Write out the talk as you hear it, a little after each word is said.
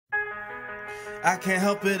I can't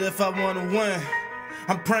help it if I wanna win.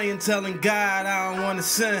 I'm praying, telling God I don't wanna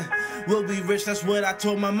sin. We'll be rich, that's what I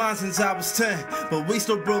told my mom since I was 10. But we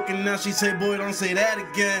still broken now, she say, boy, don't say that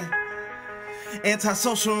again.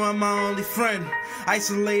 Antisocial, I'm my only friend.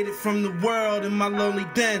 Isolated from the world in my lonely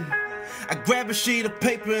den. I grab a sheet of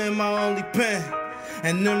paper and my only pen,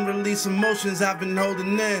 and then release emotions I've been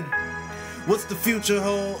holding in. What's the future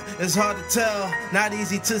hold? It's hard to tell. Not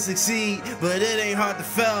easy to succeed, but it ain't hard to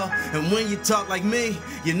fail. And when you talk like me,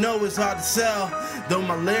 you know it's hard to sell. Though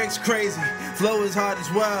my lyrics crazy, flow is hard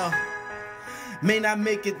as well. May not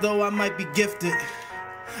make it, though I might be gifted.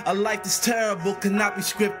 A life that's terrible cannot be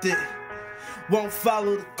scripted. Won't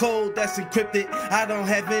follow the code that's encrypted. I don't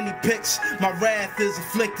have any picks, my wrath is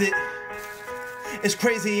afflicted. It's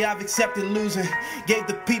crazy I've accepted losing. Gave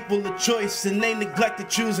the people a choice and they neglected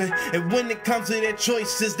choosing. And when it comes to their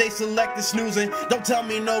choices, they selected snoozing. Don't tell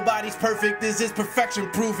me nobody's perfect, this is perfection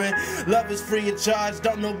proven. Love is free of charge,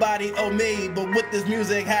 don't nobody owe me. But with this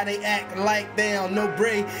music, how they act like they don't know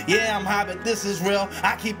brie. Yeah, I'm high, but this is real,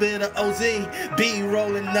 I keep it a OZ. B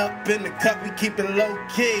rolling up in the cup, we keep it low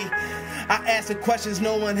key. I ask the questions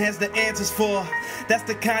no one has the answers for. That's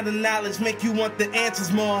the kind of knowledge make you want the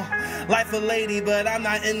answers more. Life a lady, but I'm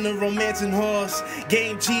not in the romancing horse.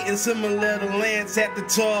 Game cheating similar to Lance at the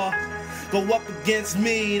tour. Go up against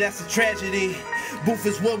me, that's a tragedy. Booth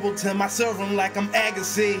is Wimbledon, I serve them like I'm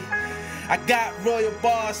Agassi. I got royal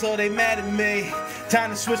bars, so they mad at me.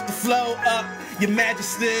 Time to switch the flow up, your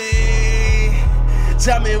majesty.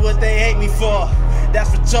 Tell me what they hate me for.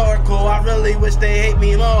 That's rhetorical, I really wish they hate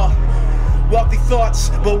me more. Wealthy thoughts,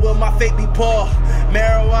 but will my fate be poor?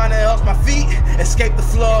 Marijuana helps my feet escape the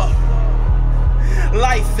floor.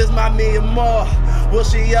 Life is my me and more. Will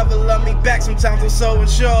she ever love me back? Sometimes I'm so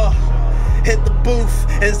unsure. Hit the booth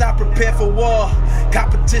as I prepare for war.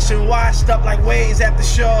 Competition washed up like waves at the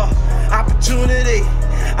shore. Opportunity,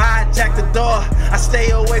 I attack the door. I stay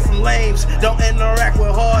away from lames, don't interact with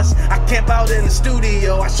whores. I camp out in the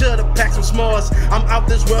studio, I should've packed some s'mores. I'm out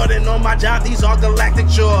this world and on my job, these are galactic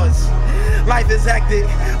chores. Life is hectic,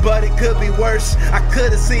 but it could be worse. I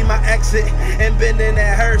could've seen my exit and been in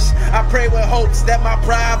that hearse. I pray with hopes that my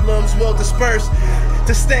problems will disperse.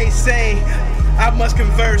 To stay sane, I must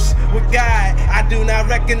converse with God. I do not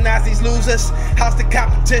recognize these losers. How's the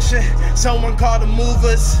competition? Someone call the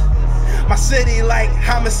movers. My city like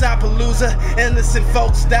homicide palooza. Innocent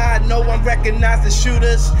folks died, no one recognized the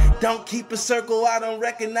shooters. Don't keep a circle, I don't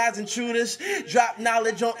recognize intruders. Drop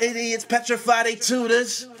knowledge on idiots, petrify they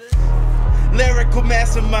tutors. Lyrical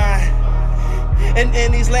mastermind, and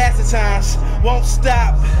in these last times, won't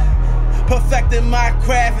stop. Perfecting my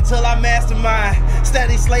craft until I mastermind.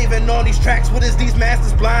 Steady slaving on these tracks, what is these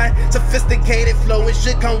masters blind? Sophisticated flow, it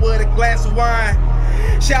should come with a glass of wine.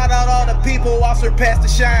 Shout out all the people, I'll surpass the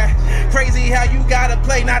shine. Crazy how you gotta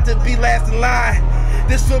play not to be last in line.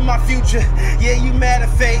 This for my future, yeah, you mad at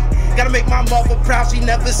fate. Gotta make my mother proud, she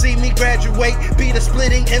never see me graduate. Be the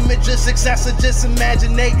splitting image of success or just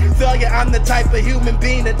imaginate. Failure, I'm the type of human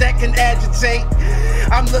being that can agitate.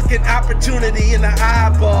 I'm looking opportunity in the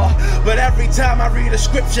eyeball, but every time I read a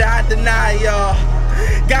scripture I deny y'all.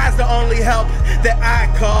 God's the only help that I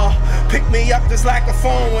call. Pick me up just like a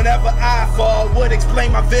phone whenever I fall. Would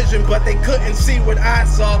explain my vision, but they couldn't see what I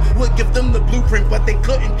saw. Would give them the blueprint, but they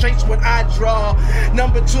couldn't trace what I draw.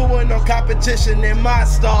 Number 2 in no competition in my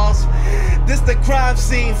stalls. This the crime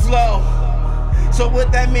scene flow. So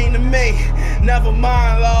what that mean to me? Never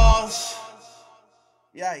mind laws.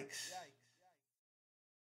 Yikes.